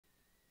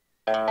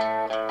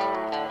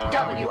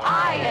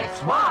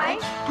WIXY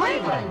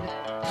Cleveland.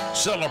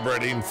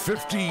 Celebrating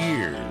 50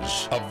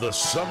 years of the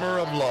Summer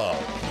of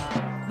Love.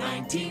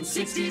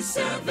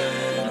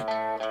 1967.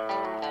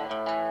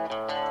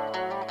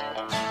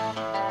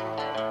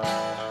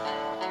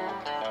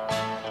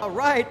 All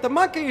right, the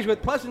Monkees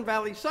with Pleasant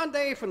Valley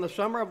Sunday from the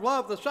Summer of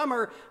Love, the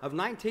summer of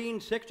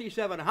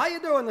 1967. How you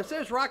doing? This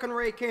is Rockin'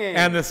 Ray King.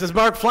 And this is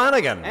Marc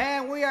Flanagan.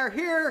 And we are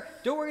here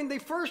doing the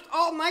first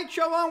all-night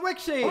show on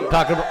WIXY.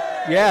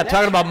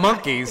 Talking about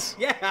monkeys.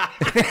 Yeah.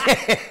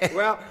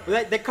 Well,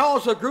 they call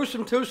us a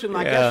gruesome twosome,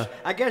 I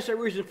guess the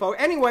reason for.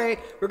 Anyway,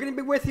 we're going to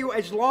be with you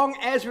as long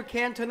as we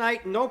can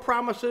tonight. No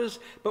promises,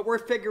 but we're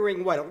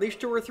figuring, what, at least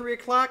 2 or 3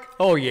 o'clock?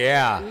 Oh,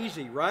 yeah.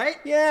 Easy, right?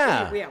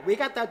 Yeah. Yeah, we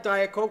got that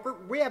Diet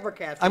Coke. We have our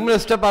caffeine. I'm going to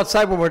step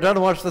outside when we're done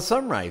and watch the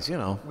sunrise, you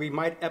know.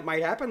 That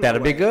might happen.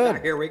 That'd be good.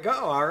 Here we go.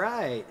 All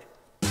right.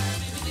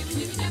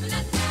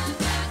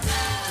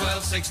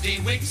 1260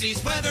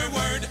 WIXY's weather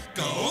word.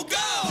 Go,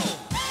 go!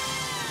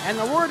 And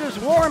the word is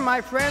warm, my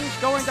friends,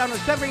 going down to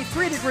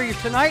 73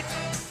 degrees tonight.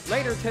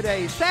 Later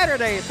today,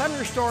 Saturday,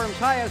 thunderstorms,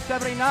 high of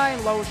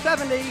 79, low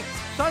 70.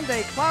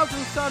 Sunday, clouds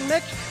and sun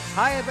mixed,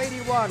 high of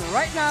 81.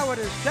 Right now it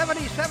is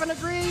 77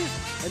 degrees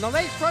in the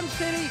lakefront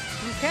city.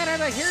 From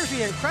Canada, here's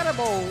the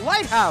incredible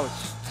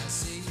Lighthouse.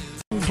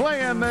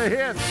 Playing the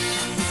hits.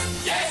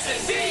 Yes,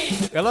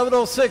 indeed!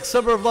 11:06,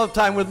 Summer of Love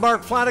Time with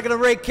Marc Flanagan and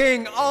Ray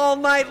King all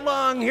night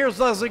long. Here's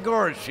Leslie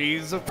Gore.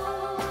 She's a...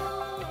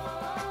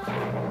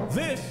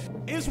 This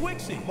is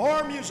WIXY.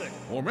 More music.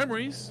 More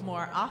memories.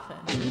 More often.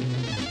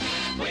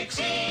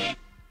 WIXY!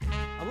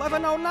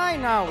 11:09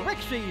 now,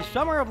 WIXY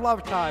Summer of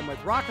Love Time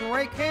with Rockin'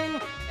 Ray King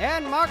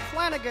and Marc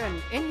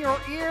Flanagan in your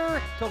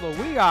ear till the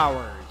wee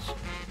hours.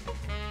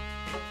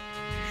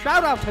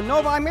 Shout out to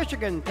Novi,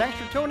 Michigan. Thanks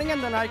for tuning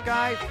in tonight,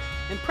 guys.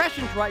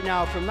 Impressions right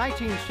now from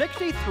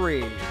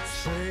 1963.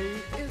 Say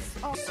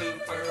it's all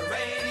Super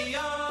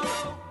Radio.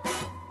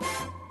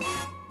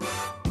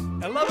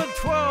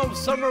 11:12,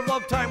 Summer of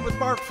Love Time with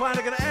Marc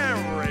Flanagan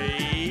and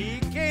Ray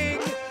King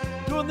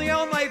doing the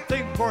all-night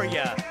thing for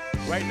you.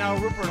 Right now,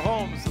 Rupert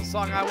Holmes, the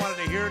song I wanted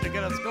to hear to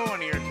get us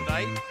going here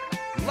tonight.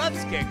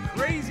 Let's get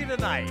crazy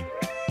tonight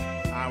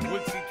on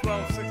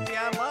WIXY1260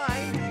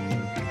 Online.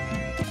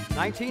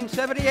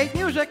 1978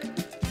 music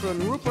from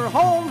Rupert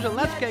Holmes and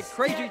Let's Get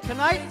Crazy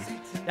Tonight.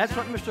 That's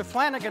what Mr.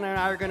 Flanagan and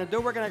I are going to do.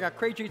 We're going to get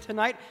crazy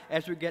tonight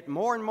as we get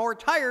more and more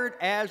tired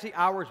as the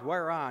hours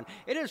wear on.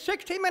 It is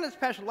 16 minutes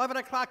past 11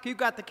 o'clock. You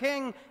got the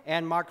King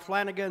and Marc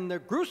Flanagan, the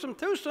gruesome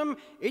twosome,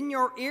 in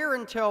your ear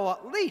until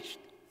at least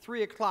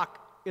 3 o'clock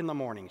in the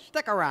morning.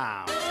 Stick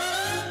around.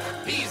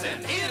 He's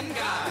an in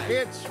guy.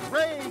 It's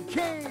Ray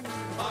King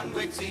On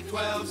WIXY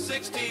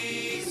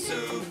 1260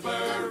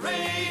 Super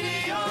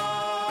Radio.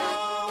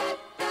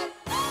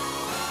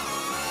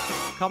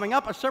 Coming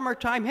up, a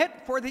summertime hit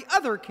for the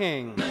other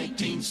King.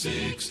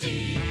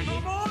 1960.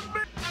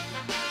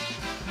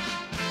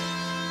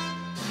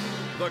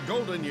 The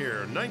Golden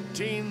Year,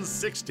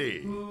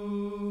 1960.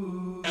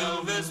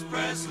 Elvis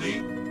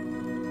Presley.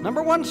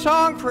 Number 1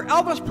 song for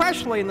Elvis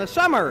Presley in the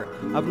summer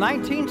of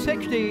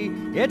 1960.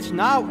 It's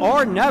Now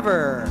or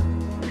Never.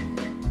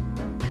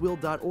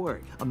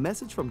 Goodwill.org, a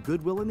message from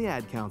Goodwill and the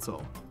Ad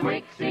Council.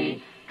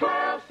 WIXY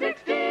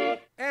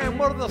 1260. And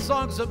one of the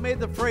songs that made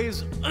the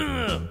phrase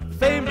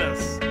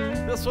famous.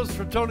 This was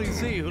for Tony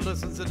Z, who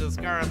listens in his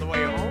car on the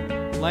way home.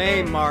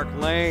 Lame, Mark,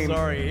 lame.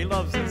 Sorry, he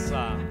loves this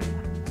song.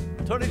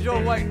 Tony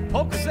Joe White,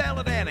 Polka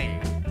Salad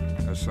Annie.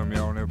 That's some of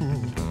y'all never.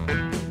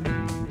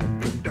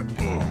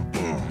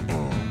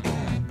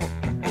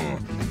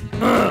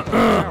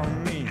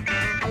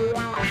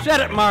 Said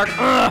it, Mark.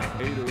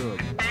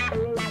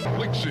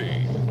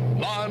 WIXY,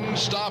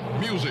 non-stop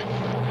music.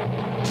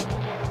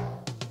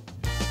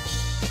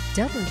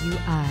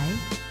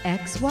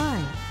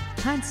 WIXY,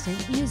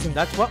 constant music.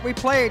 That's what we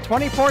play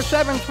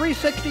 24/7,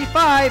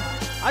 365.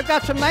 I've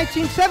got some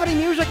 1970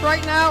 music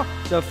right now.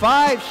 The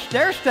 5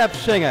 Stair Steps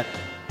sing it.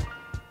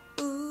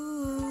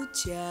 Ooh,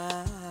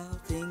 child,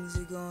 things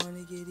are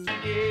gonna get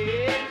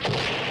easy.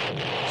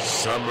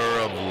 Summer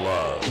of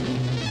Love.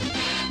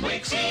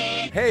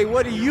 WIXY. Hey,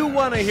 what do you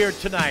want to hear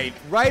tonight?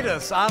 Write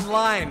us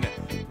online.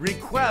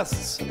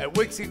 Requests at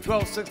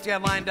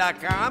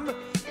WIXY1260Online.com.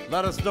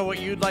 Let us know what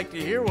you'd like to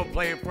hear. We'll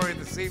play it for you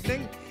this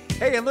evening.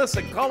 Hey, and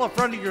listen, call a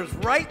friend of yours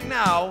right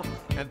now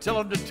and tell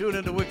them to tune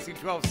into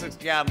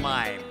WIXY1260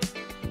 Online.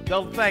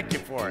 They'll thank you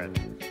for it.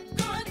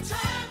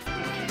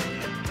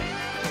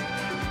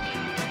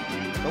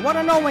 The one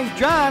and only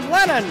John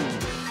Lennon.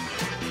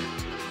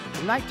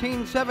 In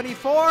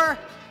 1974,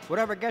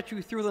 whatever gets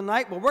you through the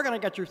night, well, we're going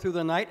to get you through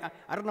the night.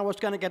 I don't know what's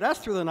going to get us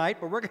through the night,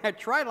 but we're going to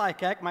try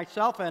like heck,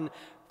 myself and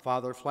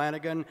Father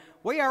Flanagan.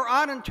 We are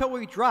on until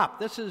we drop.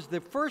 This is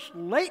the first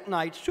late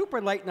night,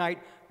 super late night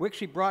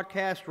WIXY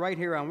broadcast right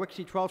here on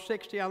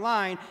WIXY1260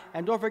 Online.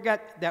 And don't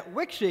forget that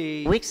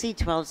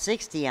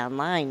WIXY1260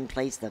 Online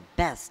plays the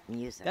best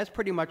music. That's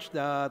pretty much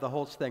the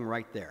whole thing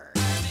right there.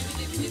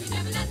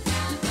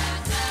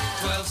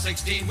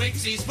 1260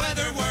 WIXY's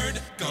weather word.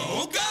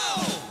 Go,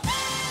 go!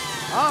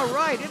 All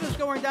right, it is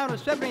going down to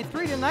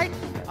 73 tonight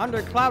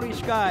under cloudy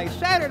skies.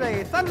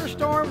 Saturday,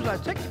 thunderstorms, a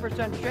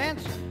 60%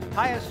 chance,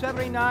 high of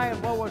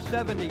 79, low of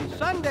 70.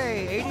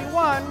 Sunday,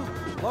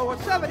 81, low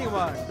of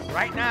 71.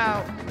 Right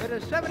now, it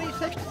is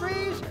 76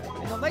 degrees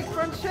in the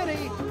lakefront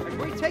city, and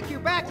we take you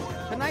back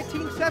to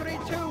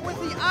 1972 with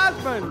the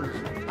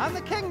Osmonds on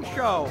The King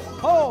Show.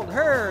 Hold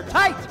her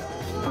tight.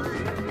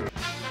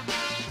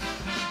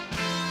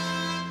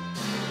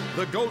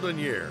 The golden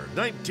year,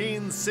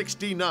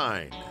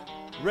 1969.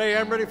 Ray,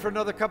 I'm ready for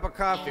another cup of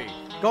coffee.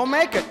 Go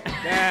make it.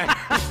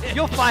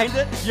 You'll find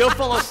it. You'll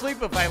fall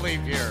asleep if I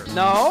leave here.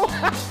 No.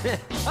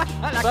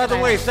 By the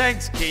way,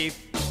 thanks, Keith,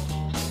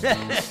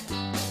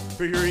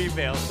 for your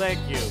email. Thank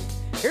you.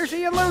 Here's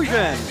The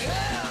Illusion.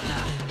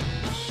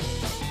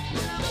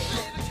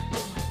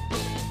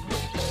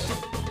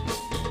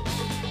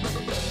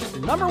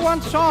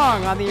 #1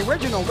 song on the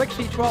original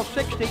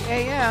WIXY1260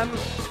 AM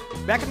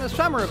back in the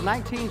summer of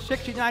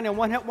 1969, a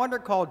one-hit wonder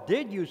called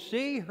Did You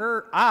See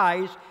Her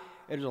Eyes?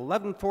 It is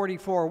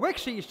 11:44.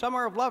 WIXY,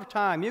 Summer of Love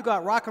Time. You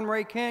got Rockin'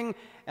 Ray King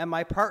and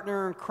my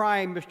partner in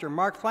crime, Mr.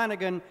 Marc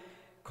Flanagan,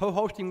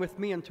 co-hosting with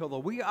me until the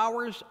wee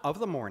hours of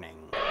the morning.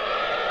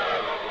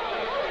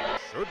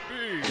 Should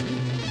be.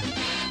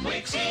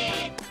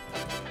 WIXY.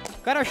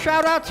 Got a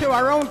shout out to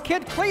our own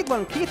kid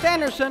Cleveland, Keith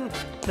Anderson.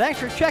 Thanks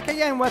for checking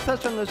in with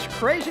us on this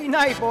crazy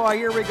night, boy.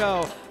 Here we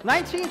go.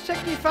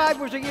 1965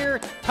 was the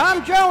year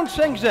Tom Jones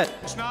sings it.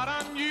 It's not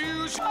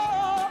unusual.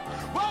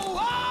 Whoa,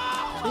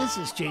 whoa. This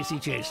is JC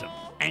Jason,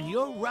 and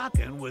you're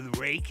rocking with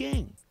Ray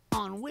King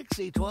on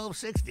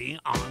WIXY1260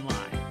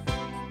 Online.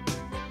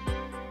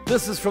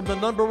 This is from the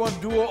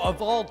 #1 duo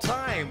of all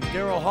time,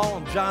 Daryl Hall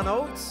and John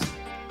Oates.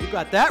 You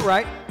got that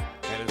right.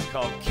 And it's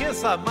called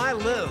Kiss on My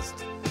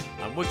List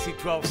on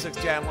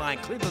WIXY1260 Online,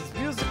 Cleveland's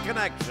Music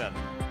Connection.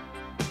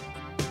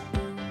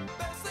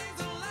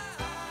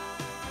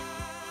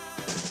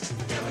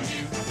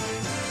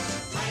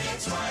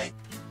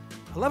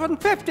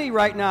 11:50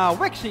 right now.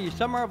 WIXY,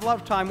 Summer of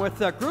Love Time with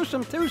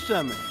Gruesome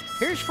Twosome.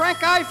 Here's Frank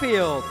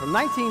Ifield from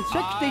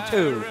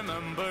 1962. I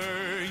remember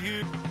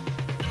you.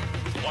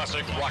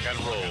 Classic rock and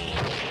roll.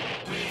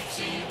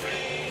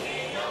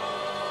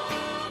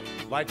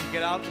 Like to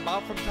get out and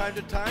about from time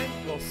to time?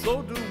 Well,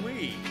 so do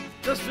we.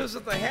 Just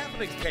visit the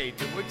happenings page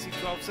at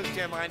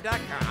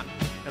WIXY1260Online.com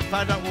and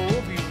find out where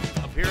we'll be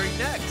appearing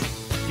next.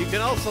 You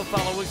can also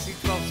follow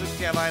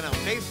WIXY1260 Online on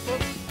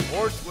Facebook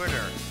or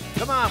Twitter.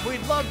 Come on,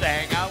 we'd love to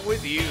hang out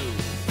with you.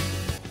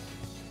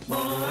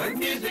 More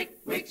music,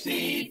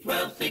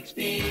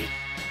 WIXY1260.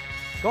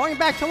 Going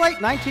back to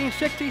late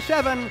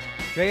 1967,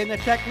 Jay and the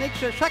Techniques,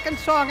 the second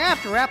song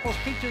after Apples,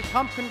 Peaches,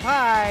 Pumpkin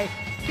Pie.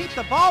 Keep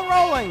the ball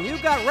rolling. You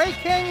got Ray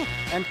King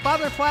and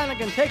Father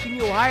Flanagan taking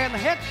you high in the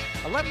hits.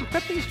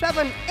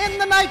 11:57 in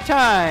the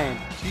nighttime.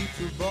 Keep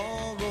the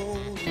ball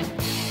rolling.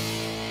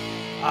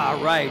 All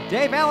right,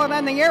 Dave Allen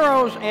and the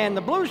Arrows and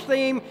the blues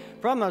theme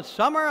from the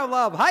Summer of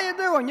Love. How you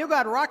doing? You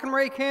got Rockin'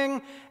 Ray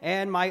King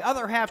and my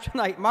other half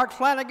tonight, Marc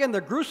Flanagan,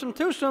 the Gruesome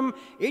Twosome,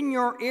 in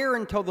your ear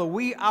until the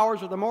wee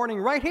hours of the morning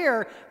right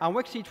here on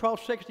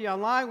WIXY1260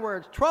 Online, where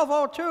it's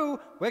 12:02,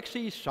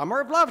 WIXY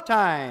Summer of Love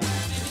Time.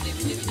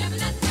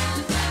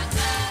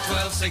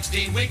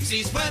 1260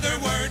 WIXY's weather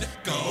word.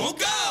 Go,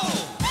 go!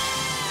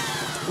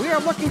 We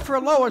are looking for a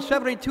low of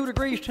 72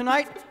 degrees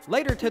tonight.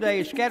 Later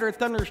today, scattered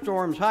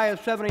thunderstorms, high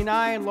of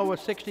 79, low of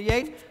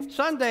 68.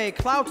 Sunday,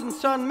 clouds and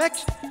sun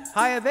mixed,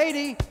 high of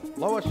 80,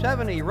 low of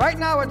 70. Right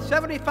now, it's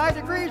 75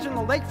 degrees in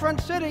the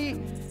lakefront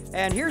city.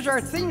 And here's our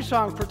theme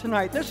song for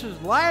tonight. This is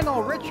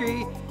Lionel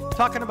Richie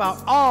talking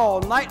about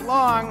All Night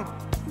Long.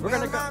 We're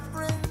going to go.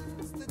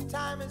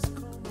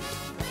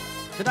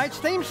 Tonight's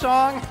theme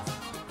song,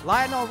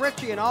 Lionel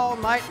Richie and All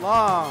Night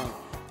Long.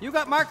 You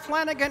got Marc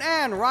Flanagan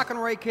and Rockin'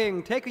 Ray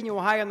King taking you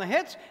high on the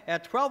hits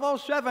at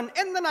 12:07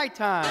 in the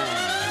nighttime.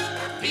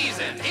 He's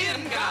an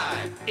in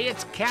guy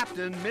It's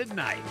Captain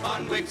Midnight.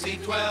 on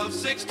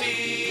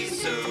WIXY1260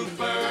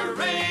 Super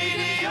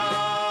Radio.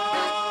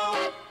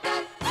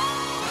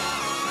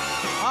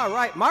 All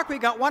right, Mark, we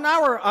got 1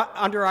 hour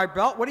under our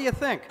belt. What do you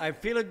think? I'm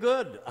feeling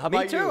good. How Me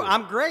about too. you?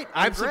 I'm great.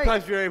 I'm great.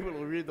 surprised you're able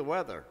to read the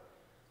weather.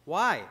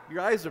 Why?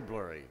 Your eyes are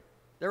blurry.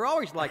 They're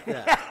always like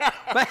that.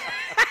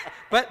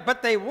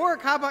 but they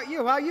work. How about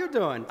you? How you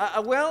doing?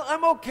 Well,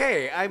 I'm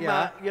okay. I'm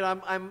Yeah.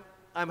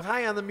 I'm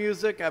high on the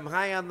music. I'm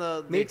high on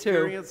the Me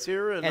experience too.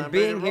 here, and I'm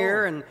being ready to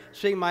here roll. and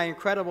seeing my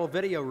incredible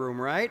video room,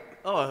 right?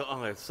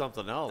 Oh, it's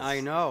something else. I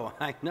know.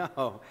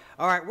 All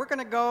right, we're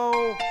gonna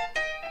go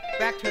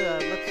back to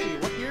let's see,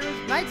 what year?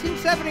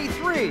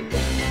 1973.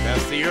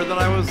 That's the year that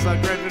I was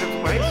graduating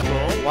from high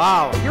school.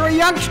 Wow, you're a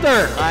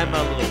youngster. I'm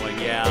a little one,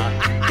 yeah.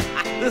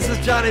 This is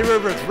Johnny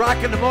Rivers,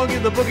 rocking among you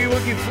the Boogie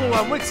Woogie Flu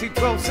on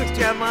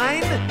WIXY1260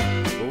 Online,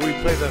 where we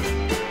play the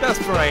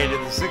best variety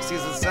of the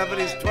 60s and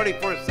 70s,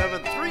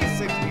 24/7,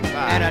 365.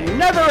 And it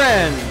never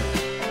ends.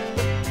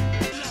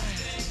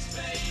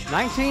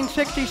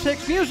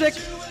 1966 music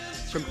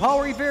from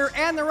Paul Revere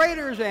and the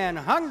Raiders, and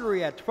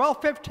Hungry at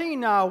 12:15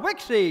 now.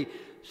 WIXY,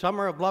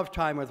 Summer of Love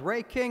Time with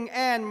Ray King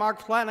and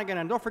Marc Flanagan.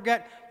 And don't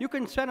forget, you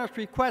can send us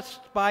requests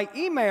by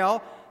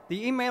email.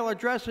 The email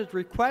address is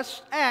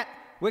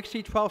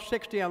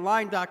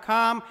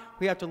requests@WIXY1260Online.com.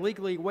 We have to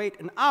legally wait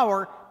an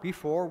hour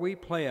before we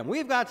play them.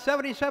 We've got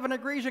 77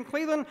 degrees in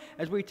Cleveland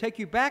as we take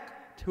you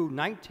back to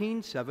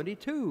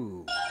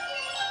 1972.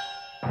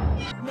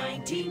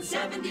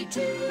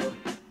 1972.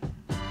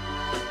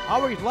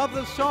 Always love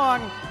this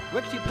song.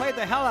 Wixie played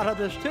the hell out of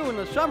this too in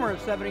the summer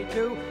of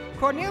 '72.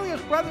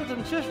 Cornelius Brothers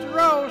and Sister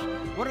Rose,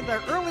 one of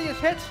their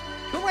earliest hits.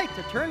 Too late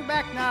to turn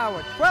back now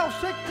at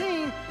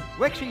 12:16.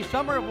 Wixie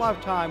Summer of Love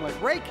Time with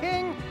Ray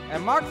King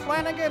and Marc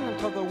Flanagan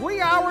until the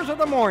wee hours of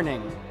the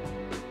morning.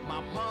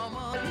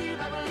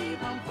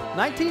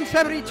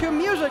 1972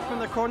 music from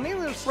the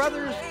Cornelius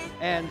Brothers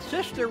and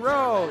Sister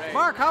Rose.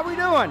 Mark, how we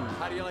doing?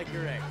 How do you like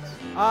your eggs?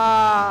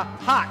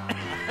 Hot.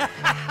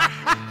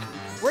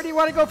 Where do you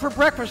want to go for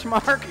breakfast,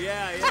 Mark?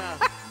 Yeah.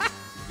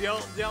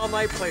 The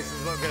all-night place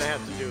is what we're going to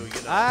have to do,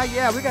 you know.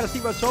 Yeah, we got to see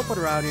what's open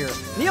around here.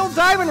 Neil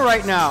Diamond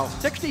right now,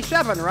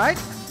 67, right?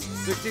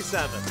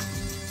 67.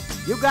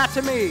 You Got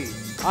to Me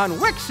on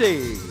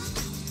WIXY.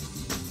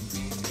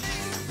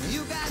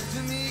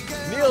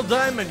 Neil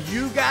Diamond,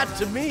 You Got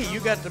to Me. You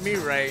got to me,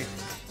 Ray.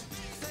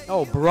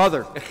 Oh,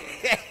 brother.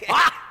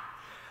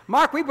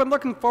 Mark, we've been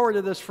looking forward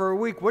to this for a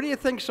week. What do you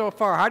think so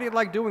far? How do you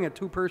like doing a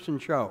two-person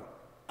show?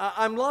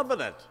 I'm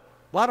loving it.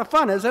 A lot of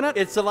fun, isn't it?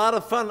 It's a lot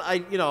of fun. I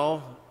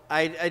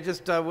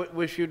just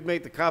wish you'd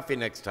make the coffee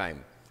next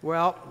time.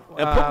 Well,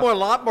 and put a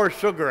lot more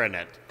sugar in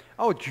it.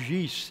 Oh,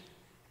 jeez.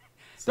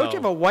 So. Don't you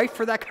have a wife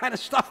for that kind of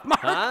stuff,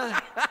 Mark?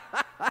 Huh?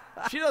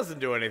 She doesn't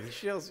do anything.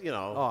 She does,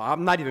 Oh,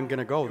 I'm not even going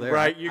to go there.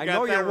 Right, I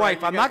know your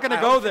wife. Right. I'm not going to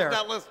go there. She's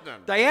not listening.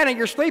 Diana,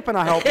 you're sleeping,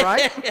 I hope,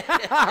 right?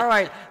 All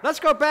right. Let's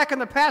go back in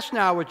the past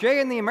now with Jay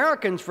and the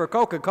Americans for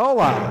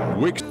Coca-Cola.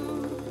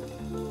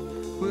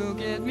 Will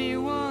get me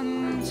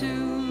 1,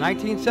 2.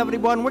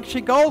 1971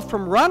 Wixie Gold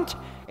from Runt,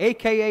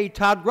 a.k.a.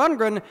 Todd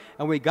Rundgren,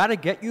 and we got to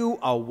get you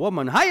a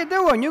woman. How you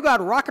doing? You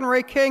got Rockin'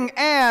 Ray King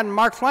and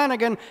Marc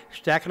Flanagan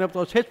stacking up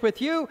those hits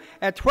with you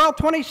at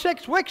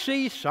 1226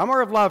 Wixie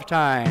Summer of Love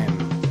Time.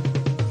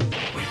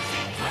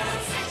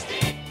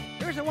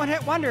 Here's a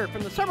one-hit wonder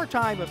from the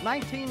summertime of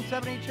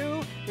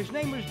 1972. His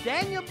name was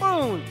Daniel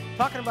Boone,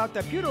 talking about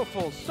the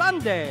beautiful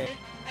Sunday.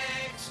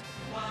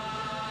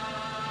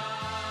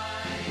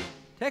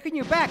 Taking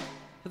you back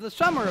to the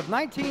summer of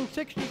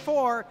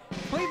 1964,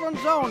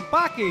 Cleveland's own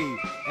Baki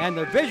and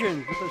the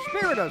Visions with the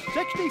spirit of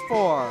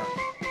 '64.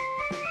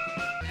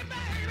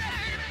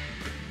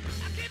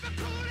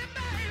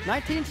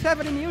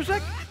 1970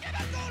 music?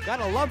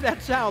 Gotta love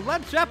that sound.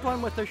 Led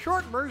Zeppelin with the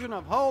short version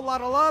of Whole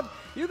Lotta Love.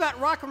 You got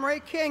Rockin'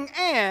 Ray King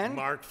and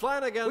Marc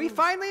Flanagan. We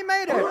finally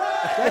made it.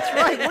 That's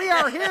right. We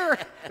are here.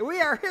 We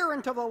are here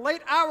until the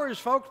late hours,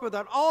 folks, with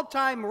an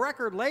all-time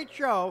record late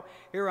show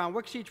here on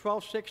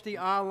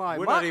WIXY1260 Online.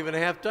 We're Mark, not even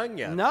half done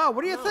yet. No.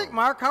 What do you think,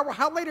 Mark?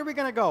 How late are we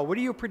going to go? What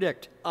do you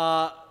predict?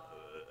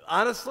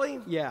 Honestly?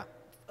 Yeah.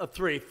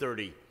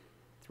 3:30.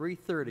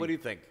 3:30. What do you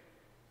think?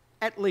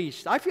 At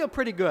least. I feel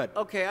pretty good.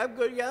 Okay, I'm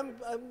good. Yeah, I'm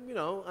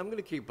going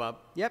to keep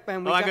up. Yep,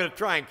 and I'm going to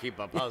try and keep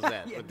up. How's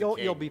that? Yeah,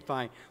 you'll be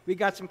fine. We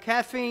got some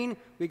caffeine.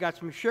 We got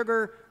some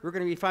sugar. We're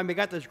going to be fine. We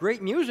got this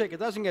great music.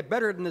 It doesn't get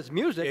better than this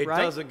music, right?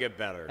 It doesn't get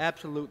better.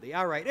 Absolutely.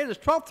 All right. It is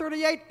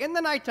 12:38 in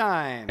the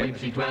nighttime.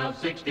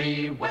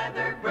 WIXY1260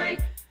 weather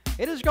break.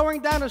 It is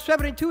going down to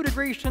 72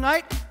 degrees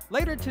tonight.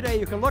 Later today,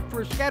 you can look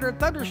for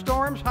scattered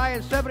thunderstorms. High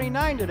at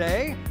 79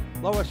 today.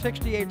 Low of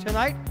 68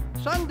 tonight.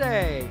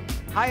 Sunday,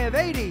 high of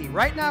 80.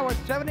 Right now it's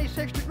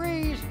 76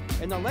 degrees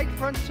in the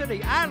lakefront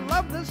city. I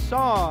love this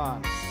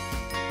song.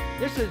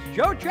 This is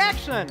Joe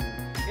Jackson.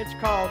 It's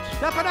called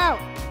Steppin' Out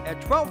at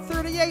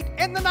 12:38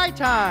 in the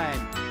nighttime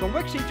from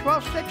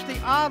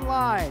WIXY1260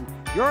 Online.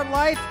 Your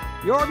life,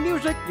 your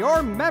music,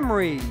 your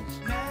memories.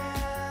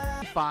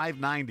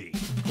 590.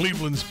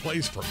 Cleveland's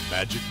place for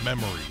magic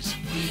memories.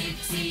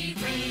 WIXY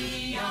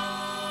Radio.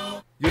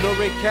 You know,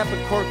 Ray Cap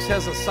and Corks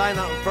has a sign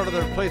out in front of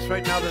their place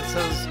right now that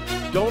says,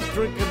 "Don't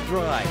drink and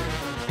drive.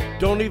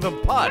 Don't even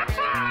putt."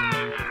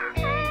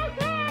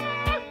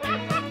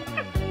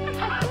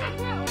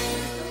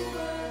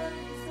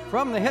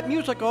 From the hit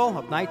musical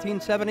of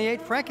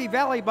 1978, Frankie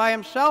Valli by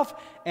himself,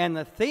 and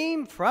the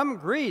theme from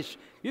Grease.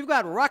 You've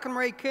got Rockin'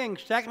 Ray King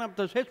stacking up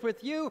those hits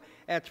with you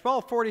at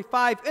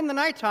 12:45 in the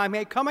nighttime.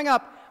 Hey, coming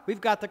up,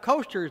 we've got the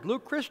Coasters,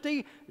 Luke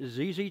Christie,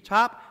 ZZ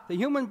Top, the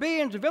Human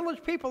Beings,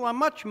 Village People, and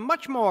much,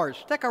 much more.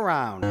 Stick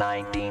around.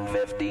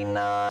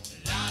 1959.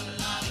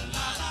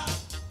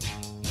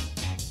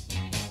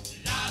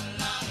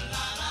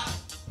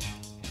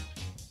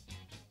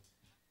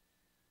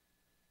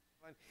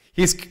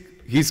 He's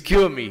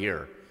cueing me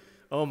here.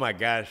 Oh my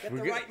gosh.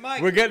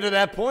 We're getting to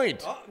that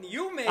point. Oh,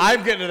 you may.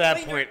 I'm getting to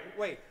that point.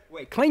 Wait.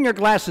 Clean your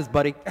glasses,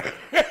 buddy.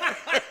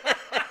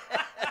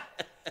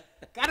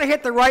 Gotta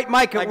hit the right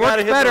mic. It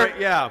works better.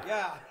 Yeah.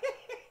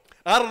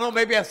 I don't know.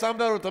 Maybe I sound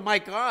better with the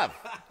mic off.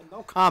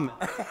 No comment.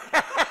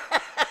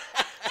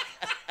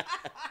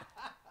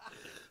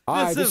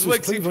 Hi, this is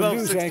Cleveland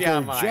News 1260 anchor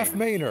Online. Jeff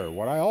Maynor.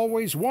 What I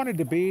always wanted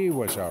to be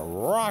was a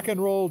rock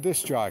and roll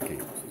disc jockey,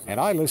 and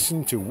I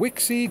listen to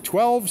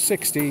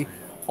WIXY1260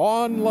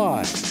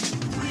 Online.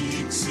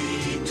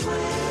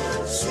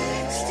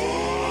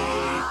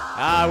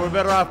 We're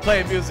better off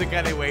playing music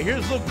anyway.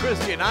 Here's Little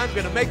Christian. I'm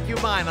gonna make you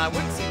mine on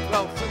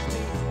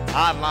WIXY1260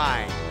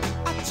 Online.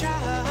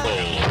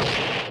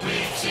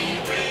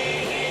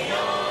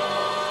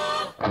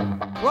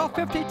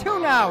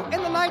 12:52 now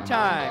in the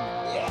nighttime.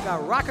 We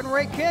got Rockin'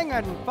 Ray King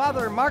and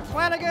Father Marc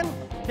Flanagan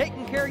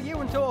taking care of you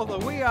until the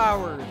wee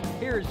hours.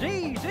 Here's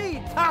ZZ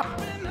Top.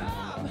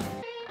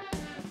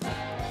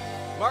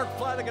 Marc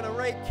Flanagan and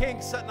Ray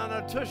King sitting on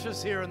our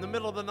tushes here in the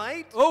middle of the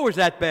night. Oh, is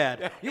that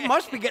bad? You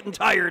must be getting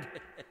tired.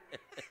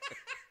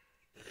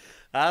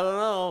 I don't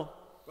know.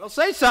 Well,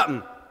 say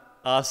something.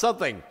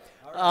 Something.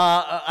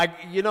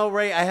 You know,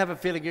 Ray, I have a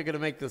feeling you're going to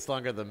make this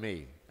longer than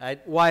me.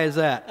 Why is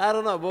that? I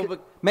don't know. Well,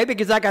 maybe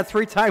because I got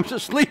 3 times the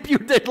sleep you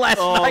did last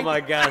night. Oh,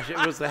 my gosh.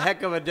 It was a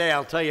heck of a day,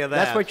 I'll tell you that.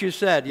 That's what you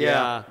said,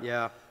 yeah.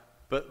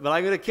 But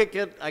I'm going to kick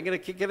it. I'm going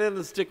to kick it in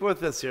and stick with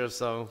this here,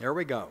 so. Here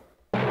we go.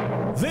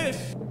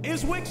 This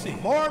is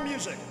WIXY. More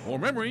music. More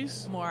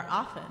memories. More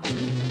often.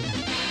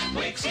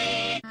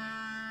 WIXY.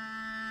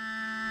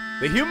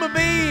 The Human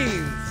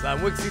Beings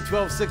on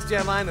WIXY1260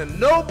 Online and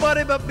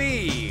Nobody But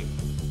Me.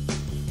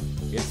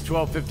 It's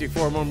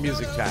 12:54, more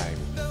music time.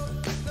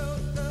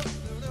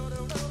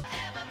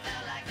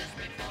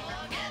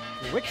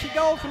 WIXY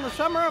Gold from the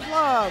Summer of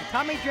Love.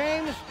 Tommy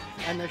James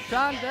and the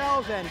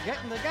Shondells and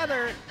getting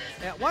together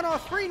at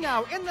 103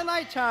 now in the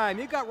nighttime.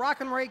 You got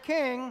Rockin' Ray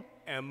King.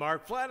 And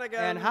Marc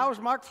Flanagan. And how's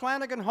Marc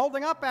Flanagan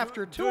holding up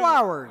after 2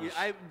 hours?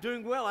 I'm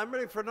doing well. I'm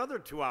ready for another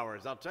 2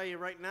 hours. I'll tell you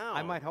right now.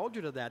 I might hold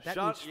you to that. That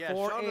Sean, means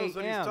 4 Sean knows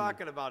what he's a.m.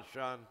 talking about,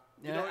 Sean.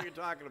 You know what you're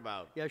talking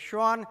about. Yeah,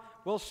 Sean,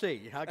 we'll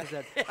see. How can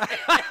that?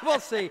 We'll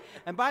see.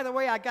 And by the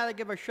way, I got to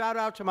give a shout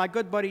out to my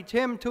good buddy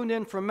Tim, tuned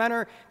in from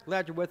Menor.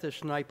 Glad you're with us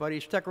tonight,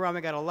 buddy. Stick around.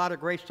 We got a lot of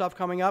great stuff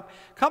coming up.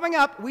 Coming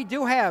up, we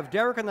do have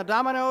Derek and the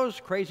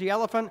Dominoes, Crazy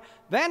Elephant,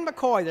 Van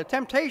McCoy, The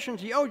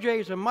Temptations, the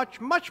OJs, and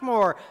much, much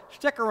more.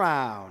 Stick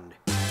around.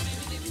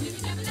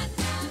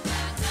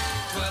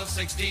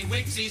 1260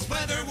 WIXY's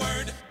weather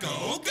word.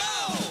 Go,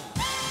 go!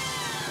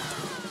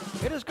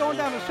 It is going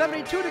down to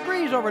 72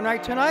 degrees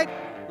overnight tonight.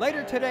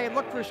 Later today,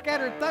 look for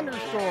scattered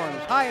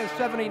thunderstorms. High is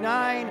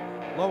 79,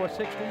 low is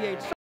 68.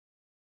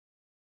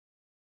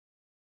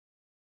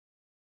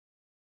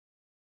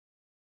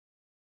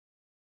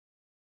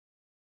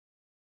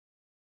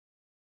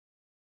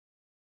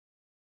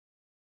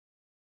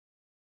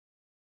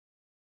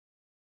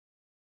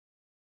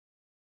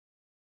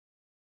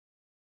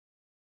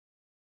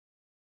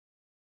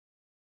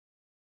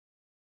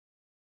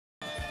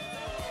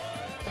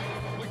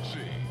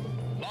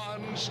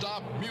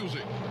 Non-stop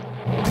music.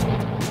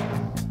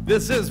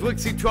 This is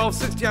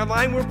WIXY1260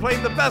 Online. We're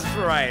playing the best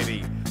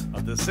variety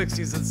of the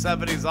 60s and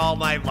 70s all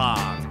night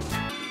long.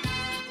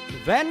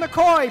 Van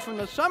McCoy from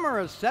the summer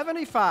of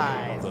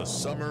 75. The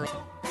summer.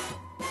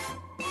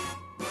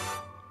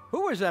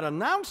 Who is that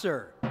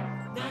announcer?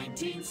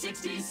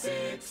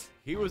 1966.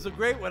 He was a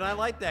great one. I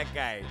like that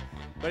guy.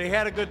 But he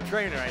had a good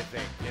trainer, I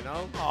think, you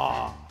know?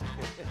 Aw.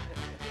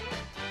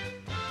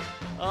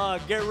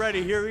 Get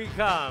ready. Here he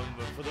comes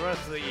for the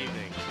rest of the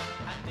evening.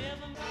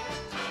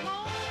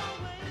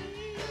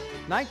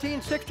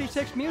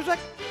 1966 music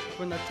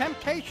from the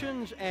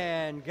Temptations,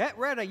 and get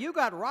ready. You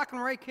got Rockin'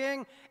 Ray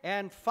King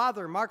and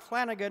Father Marc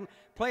Flanagan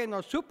playing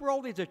those super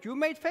oldies that you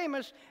made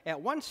famous at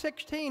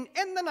 1:16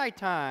 in the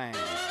nighttime.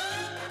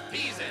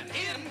 He's an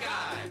in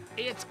guy.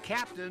 It's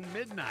Captain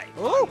Midnight.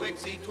 Ooh.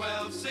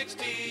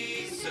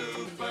 WIXY1260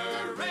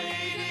 Super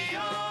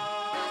Radio.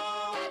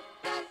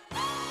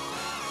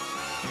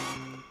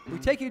 We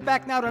take you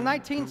back now to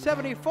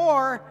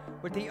 1974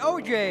 with the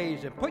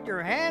OJs and Put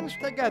Your Hands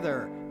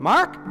Together.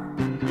 Mark?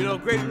 You know,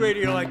 great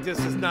radio like this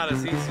is not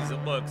as easy as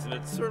it looks, and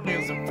it certainly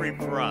isn't free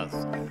for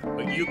us.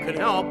 But you can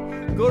help.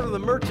 Go to the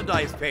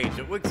merchandise page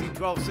at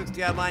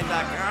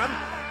WIXY1260Online.com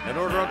and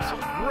order up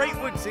some great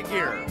WIXY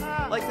gear,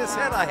 like this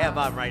hat I have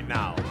on right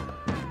now.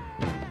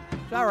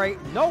 Sorry,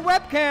 no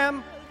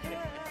webcam.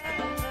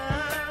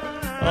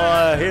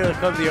 Here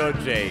come the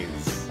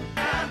OJs.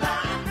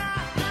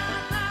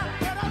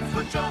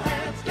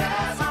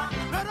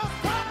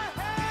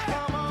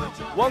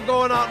 One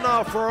going out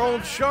now for our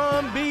own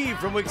Sean B.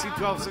 from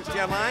WIXY1260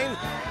 Online,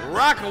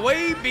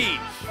 Rockaway Beach.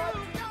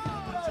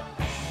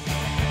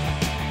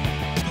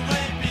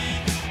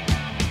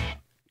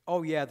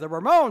 Oh yeah, the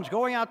Ramones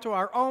going out to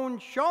our own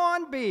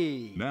Sean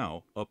B.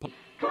 Now,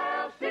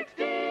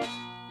 1260.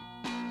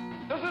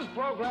 Does this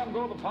program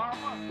go to power?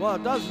 Well,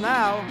 it does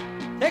now.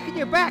 Taking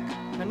you back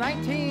to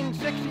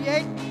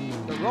 1968,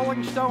 the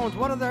Rolling Stones,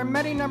 one of their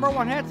many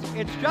 #1 hits,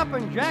 It's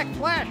Jumpin' Jack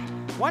Flash,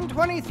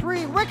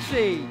 123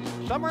 WIXY,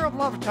 Summer of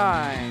Love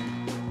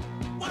Time.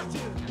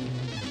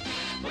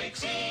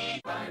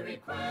 WIXY by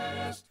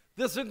request.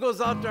 This one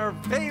goes out to our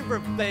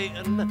favorite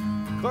fan,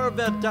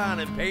 Corvette Don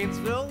in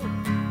Painesville.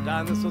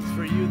 Don, this one's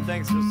for you.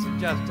 Thanks for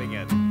suggesting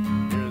it.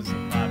 Here's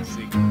Bob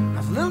Seger. I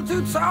was a little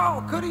too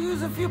tall, could have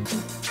used a few.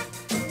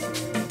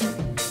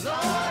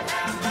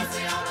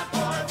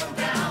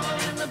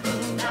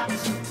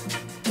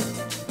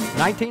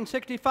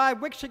 1965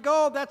 WIXY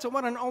Gold, that's the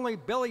one and only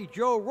Billy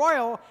Joe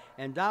Royal.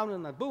 And down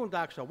in the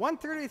boondocks, so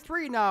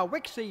 133 now,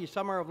 WIXY,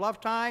 Summer of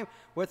Love Time,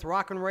 with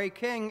Rockin' Ray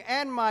King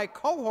and my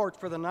cohort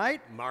for the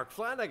night, Marc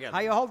Flanagan. How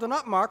you holding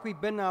up, Mark? We've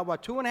been,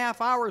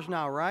 2.5 hours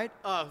now, right?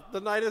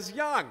 The night is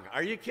young.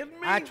 Are you kidding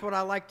me? That's what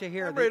I like to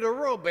hear. I'm ready to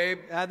roll, babe.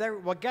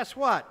 Well, guess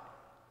what?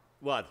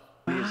 What?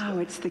 Wow,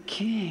 it's the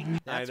king.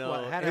 I know.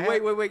 What, Hey,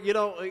 wait. You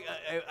know,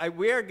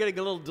 we are getting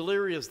a little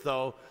delirious,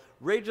 though.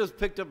 Ray just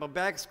picked up a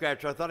back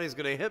scratcher. I thought he was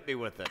going to hit me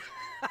with it.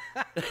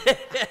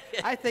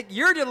 I think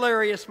you're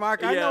delirious,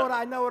 Mark. I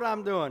Yeah. know what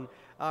I'm doing.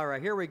 All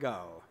right, here we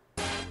go.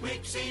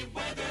 WIXY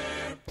weather.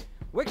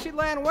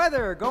 Wixieland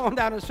weather going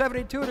down to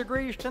 72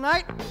 degrees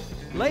tonight.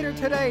 Later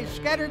today,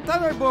 scattered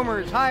thunder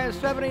boomers, high of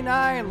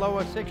 79, low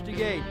of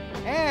 68.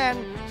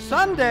 And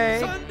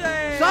Sunday,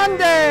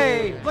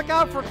 look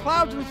out for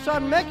clouds and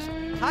sun mix,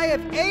 high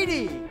of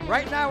 80.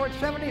 Right now it's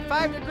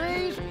 75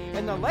 degrees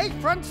in the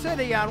lakefront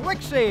city on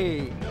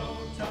WIXY.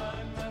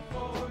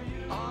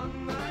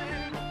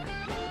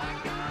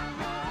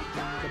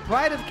 The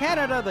pride of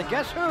Canada, the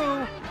Guess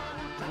Who.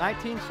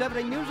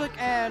 1970 music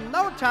and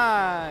no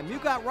time. You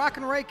got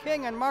Rockin' Ray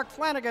King and Marc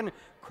Flanagan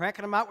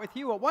cranking them out with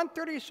you at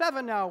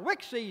 137 now.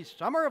 WIXY,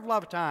 Summer of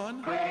Love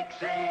Time.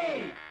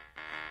 WIXY.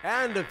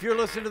 And if you're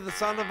listening to the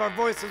sound of our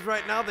voices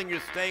right now, then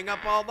you're staying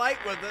up all night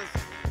with us.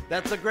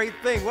 That's a great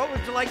thing. What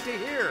would you like to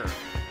hear?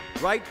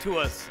 Write to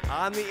us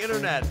on the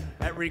internet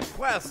at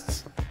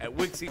requests at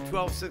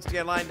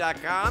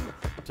WIXY1260Online.com.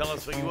 Tell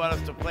us what you want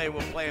us to play.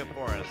 We'll play it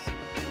for us.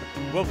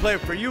 We'll play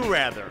it for you,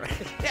 rather.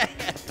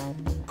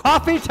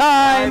 Coffee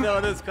time! I know,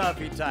 it is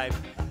coffee time.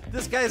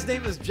 This guy's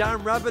name is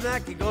John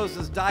Rubinek. He goes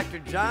as Dr.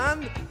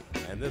 John.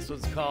 And this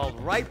one's called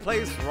Right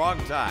Place, Wrong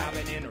Time. I've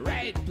been in the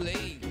right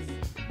place,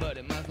 but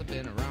it must have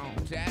been the wrong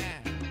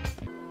time.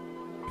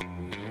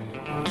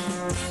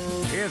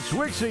 It's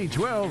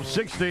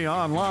WIXY1260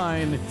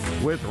 Online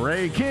with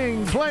Ray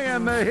King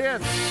playing the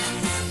hits.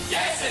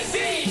 Yes,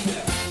 indeed.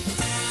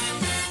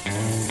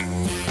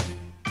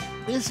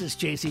 This is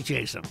Chasey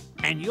Chasem,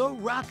 and you're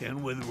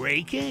rocking with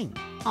Ray King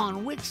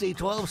on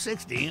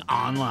WIXY1260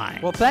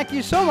 Online. Well, thank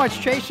you so much,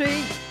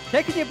 Chasey.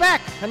 Taking you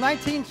back to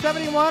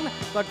 1971,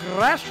 the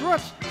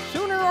Grassroots,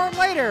 sooner or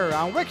later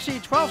on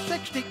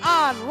WIXY1260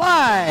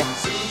 Online.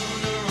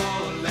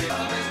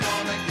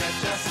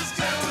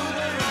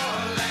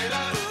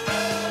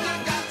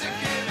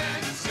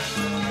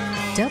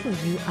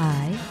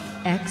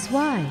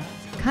 WIXY,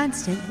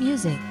 Constant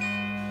Music.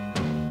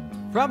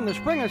 From the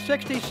spring of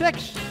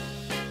 66,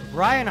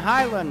 Brian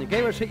Hyland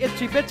gave us the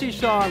Itsy Bitsy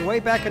song way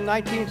back in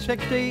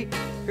 1960.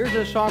 Here's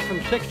a song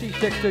from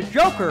 66, The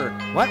Joker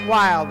Went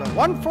Wild,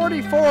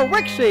 144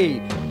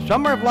 WIXY,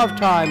 Summer of Love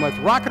Time with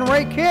Rockin'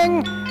 Ray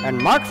King and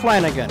Marc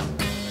Flanagan.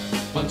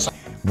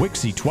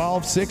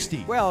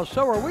 WIXY1260. Well,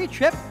 so are we,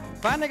 Chip.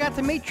 Finally got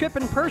to meet Chip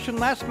in person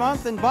last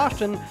month in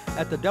Boston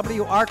at the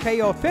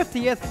WRKO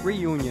 50th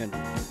reunion.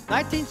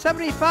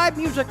 1975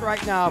 music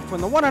right now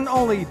from the one and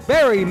only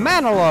Barry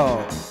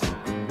Manilow.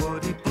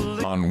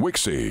 On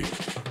WIXY.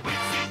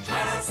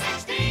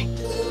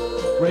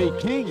 Ray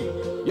King,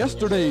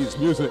 yesterday's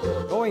music.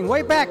 Going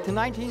way back to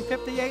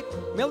 1958,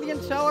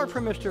 million seller for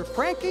Mr.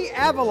 Frankie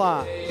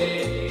Avalon.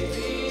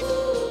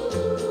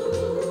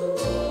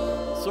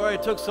 Sorry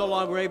it took so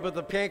long, Ray, but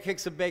the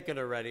pancakes and bacon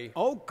are ready.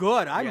 Oh,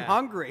 good. I'm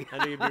hungry.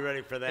 I knew you'd be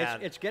ready for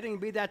that. It's getting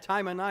to be that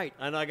time of night.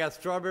 And I got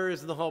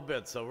strawberries and the whole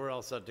bit, so we're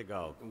all set to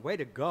go. Way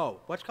to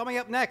go. What's coming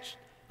up next?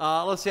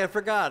 Let's see, I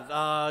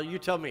forgot. You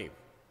tell me.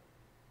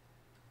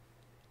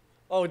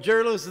 Oh,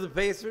 Jerry Lewis in the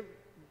basement.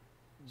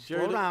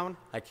 Slow down.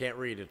 I can't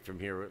read it from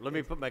here. Let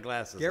me put my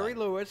glasses Gary on.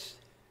 Lewis.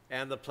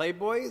 And the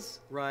Playboys.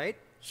 Right.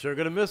 Sure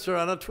gonna miss her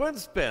on a twin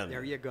spin.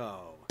 There you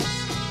go.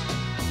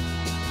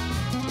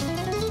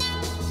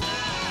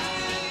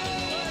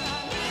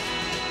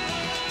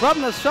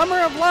 From the Summer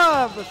of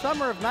Love, the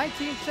summer of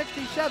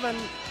 1967,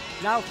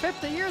 now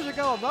 50 years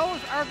ago, those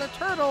are the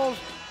Turtles,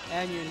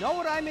 and you know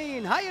what I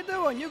mean. How you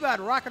doing? You got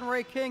Rockin'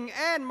 Ray King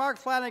and Marc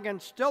Flanagan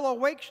still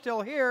awake,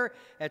 still here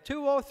at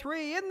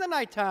 2:03 in the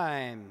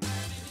nighttime.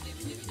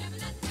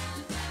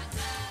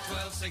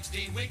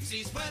 1260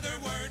 WIXY's weather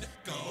word.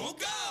 Go,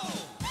 go!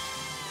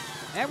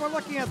 And we're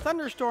looking at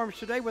thunderstorms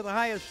today with a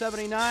high of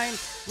 79,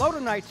 low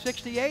tonight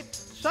 68.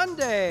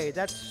 Sunday,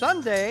 that's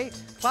Sunday,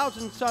 clouds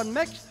and sun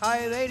mixed, high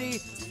of 80,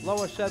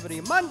 low of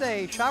 70.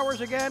 Monday, showers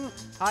again,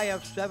 high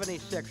of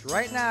 76.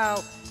 Right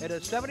now, it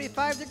is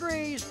 75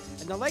 degrees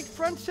in the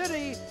lakefront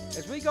city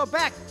as we go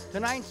back to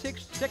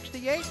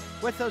 1968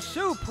 with the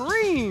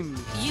Supremes.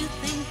 You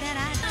think that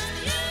I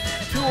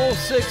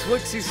 206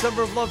 WIXY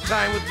Summer of Love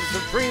Time with the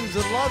Supremes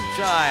and Love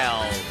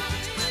Child.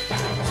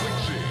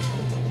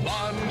 WIXY,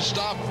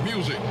 non-stop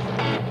music.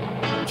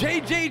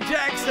 J.J.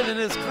 Jackson and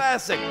his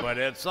classic, But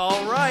It's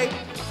All Right,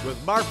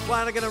 with Marc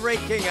Flanagan and Ray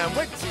King on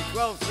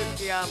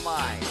WIXY1260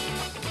 Online.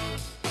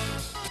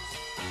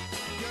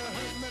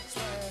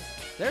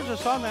 There's a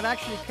song that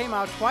actually came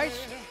out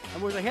twice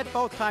and was a hit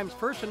both times.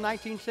 First in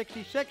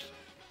 1966,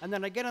 and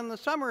then again in the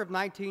summer of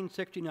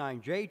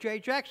 1969, J.J.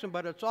 Jackson,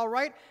 but it's all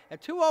right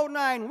at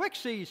 209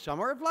 WIXY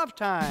Summer of Love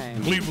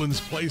Time.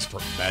 Cleveland's place for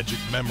magic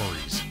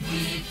memories.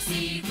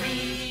 WIXY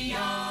Radio.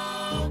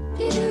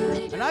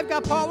 And I've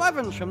got Paul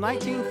Evans from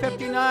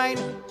 1959,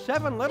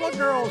 7 Little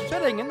Girls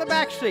Sitting in the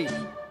Backseat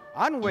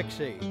on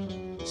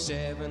WIXY.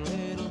 7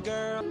 little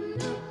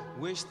girls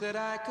wish that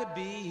I could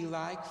be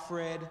like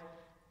Fred.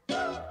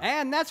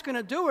 And that's going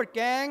to do it,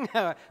 gang.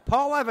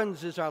 Paul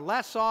Evans is our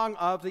last song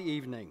of the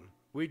evening.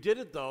 We did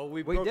it, though.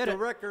 We broke the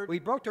record. We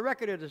broke the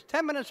record. It is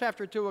 10 minutes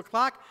after 2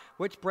 o'clock,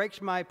 which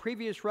breaks my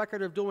previous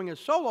record of doing a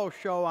solo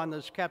show on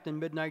this Captain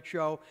Midnight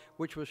show,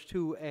 which was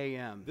 2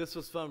 a.m. This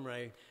was fun,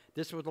 Ray.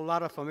 This was a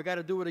lot of fun. We got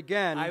to do it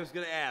again. I was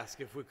going to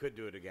ask if we could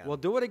do it again. We'll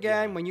do it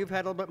again when you've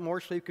had a little bit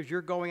more sleep, because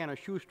you're going on a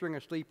shoestring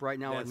of sleep right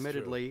now,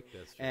 admittedly.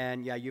 That's true.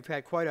 And, yeah, you've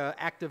had quite an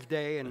active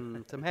day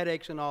and some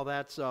headaches and all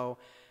that, so...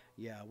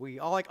 Yeah,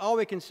 all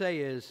we can say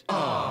is,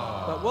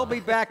 but we'll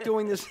be back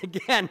doing this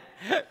again.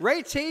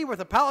 Ray T,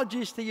 with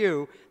apologies to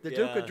you, the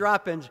Duke of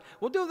Drop-Ins.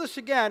 We'll do this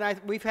again.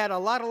 We've had a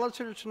lot of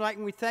listeners tonight,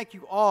 and we thank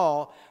you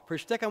all for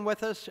sticking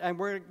with us. And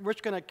we're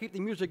just going to keep the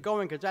music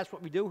going, because that's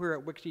what we do here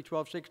at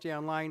WIXY1260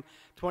 Online,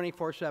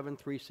 24/7,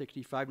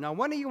 365. Now,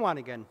 when do you want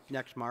again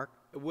next, Mark?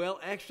 Well,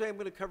 actually, I'm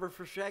going to cover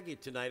for Shaggy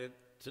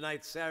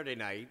tonight's Saturday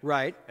night.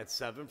 Right. At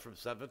 7, from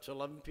 7 to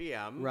 11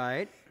 p.m.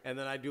 Right. And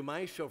then I do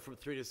my show from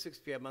 3 to 6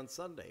 p.m. on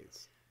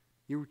Sundays.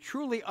 You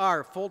truly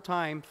are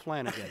full-time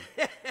Flanagan.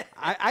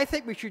 I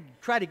think we should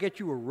try to get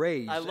you a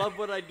raise. I love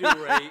what I do,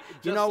 Ray.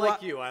 Just you know like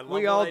what? you. I love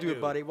we what all I do,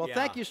 buddy. Well,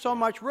 thank you so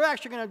much. We're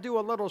actually going to do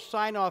a little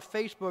sign-off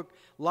Facebook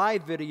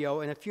live video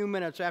in a few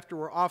minutes after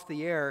we're off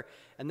the air,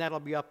 and that'll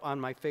be up on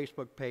my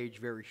Facebook page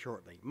very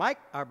shortly. Mark,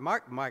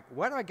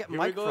 where do I get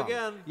Mike from? Here we go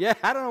again. Yeah,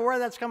 I don't know where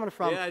that's coming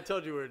from. Yeah, I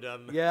told you we were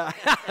done. Yeah.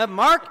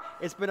 Mark,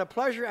 it's been a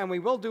pleasure, and we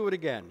will do it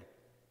again.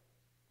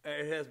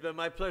 It has been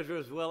my pleasure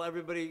as well.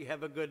 Everybody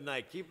have a good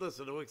night. Keep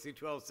listening to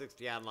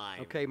WIXY1260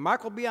 Online. Okay,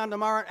 Mark will be on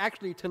tomorrow,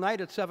 actually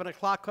tonight at 7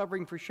 o'clock,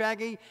 covering for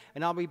Shaggy,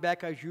 and I'll be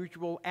back as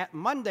usual at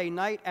Monday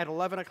night at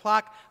 11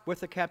 o'clock with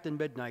the Captain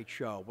Midnight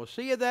Show. We'll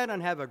see you then,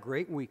 and have a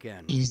great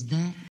weekend. Is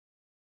that